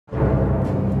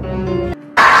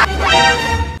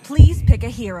like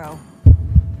a hero.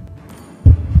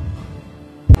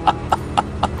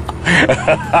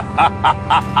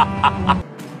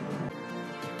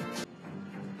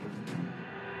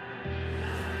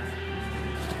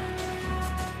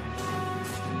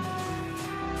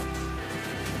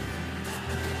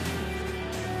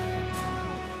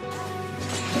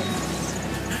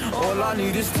 All I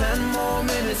need is 10 more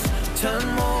minutes,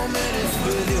 10 more minutes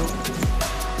with you.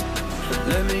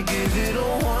 Let me give it a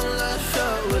one last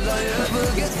shot. Will I ever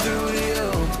get through to you?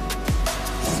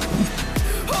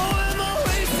 Oh, am I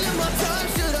wasting my time?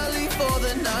 Should I leave for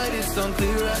the night? It's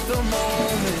unclear at the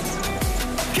moment.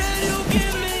 Can you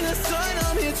give me a sign?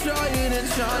 I'm here trying and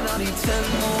trying. I need 10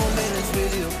 more minutes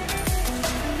with you.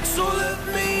 So let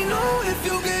me know if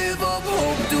you give up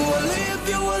hope. Do I leave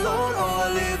you alone or I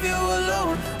leave you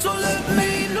alone? So let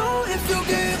me know if you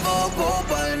give up hope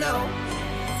by now.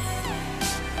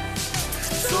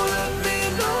 So let me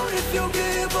know if you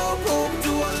give up hope.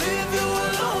 Do I leave you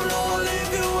alone or I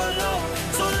leave you alone?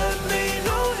 So let me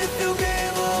know if you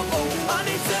give up hope. I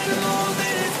need 10 more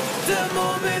minutes, 10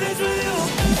 more minutes with you.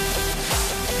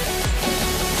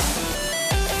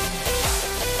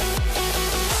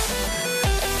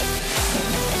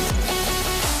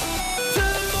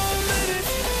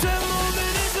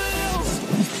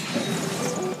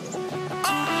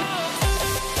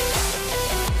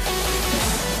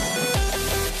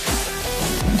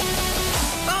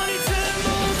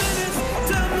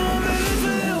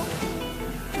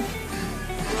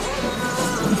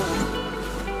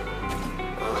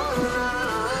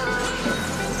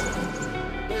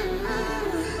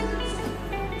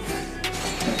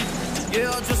 Yeah,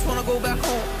 I just wanna go back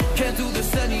home. Can't do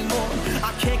this anymore.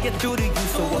 I can't get through to you,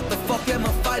 so what the fuck am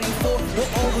I fighting for? What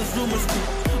all those rumors do?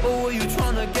 Or were you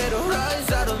trying to get a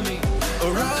rise out of me? A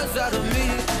rise out of me?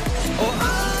 Oh,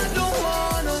 I don't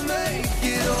wanna make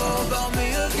it all about me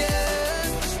again.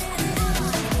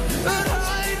 And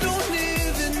I don't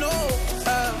even know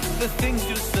half the things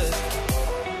you said.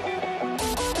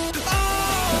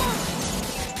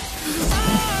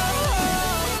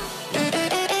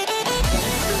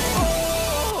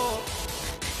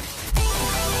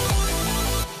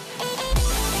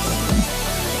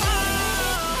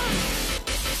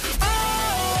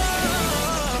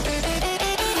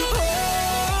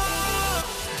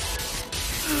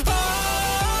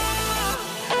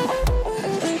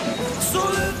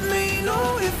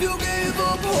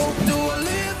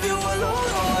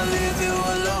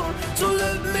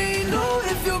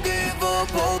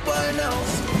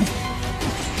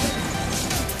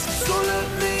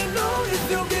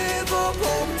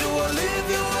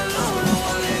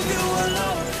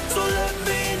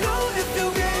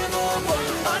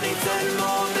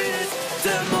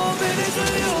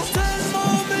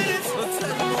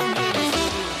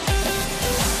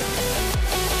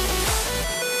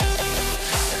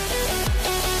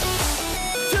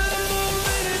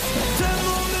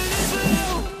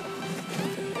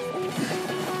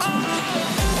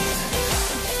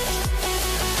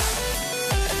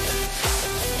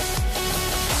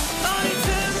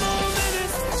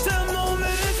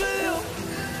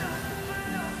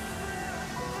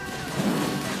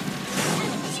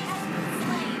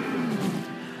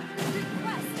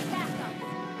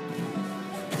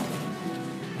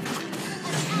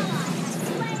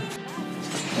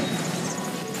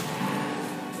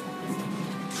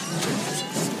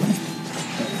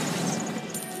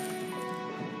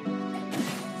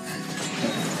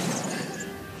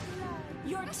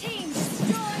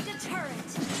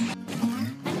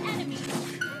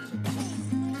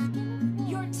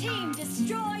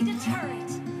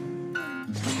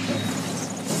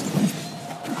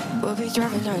 We'll be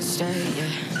driving down the state,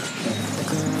 yeah.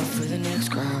 Looking around for the next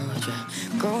crowd, yeah.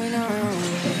 Going our own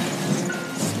way,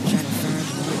 trying to find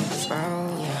a new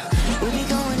route, yeah. We'll be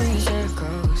going in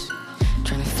circles,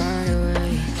 trying to find a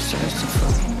way, searching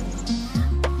for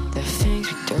the things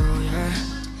we do, yeah.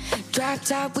 Drop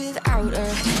top without a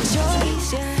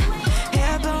choice, yeah.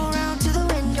 Hair blown round to the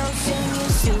window,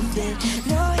 singing stupid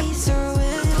noise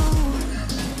with you.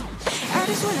 I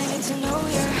just wanna get to know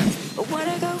ya. I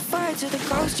wanna go far to the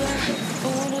coast, yeah. I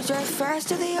wanna drive fast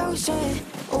to the ocean.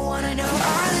 I wanna know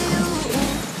all of you.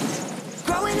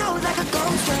 Growing old like a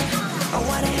ghost, yeah. I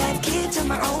wanna have kids of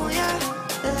my own, yeah.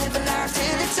 Live a life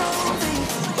till it's over.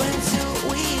 But until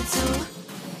we do,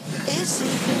 it's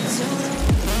sleeping too.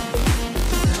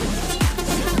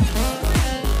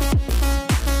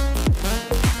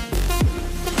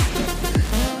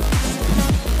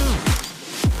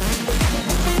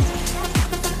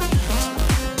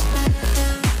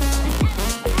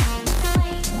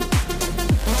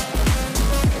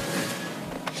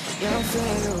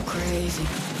 Crazy,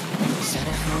 Sat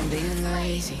at home being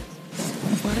lazy.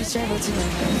 Wanna travel to the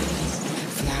Hawaii,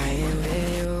 flying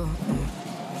with you.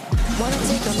 Wanna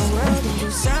take on the world and do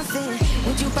something.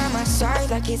 Would you by my side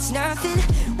like it's nothing?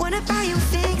 Wanna buy you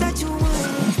things that you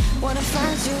want. Wanna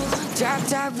find you, drop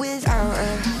top without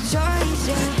a choice,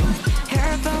 yeah.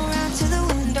 Hair blow around to the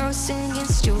window, singing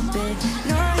stupid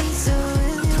noise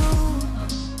with you.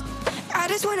 I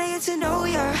just wanna get to know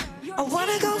ya. I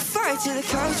wanna go far to the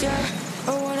coast, yeah.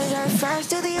 I wanna dive first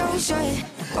to the ocean.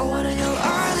 I wanna know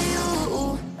all of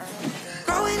you.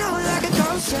 Growing old like a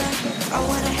ghost, yeah. I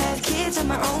wanna have kids of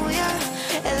my own,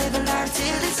 yeah. And live a life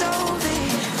till it's over.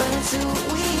 But until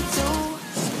we do,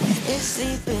 it's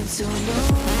sleeping too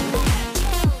long.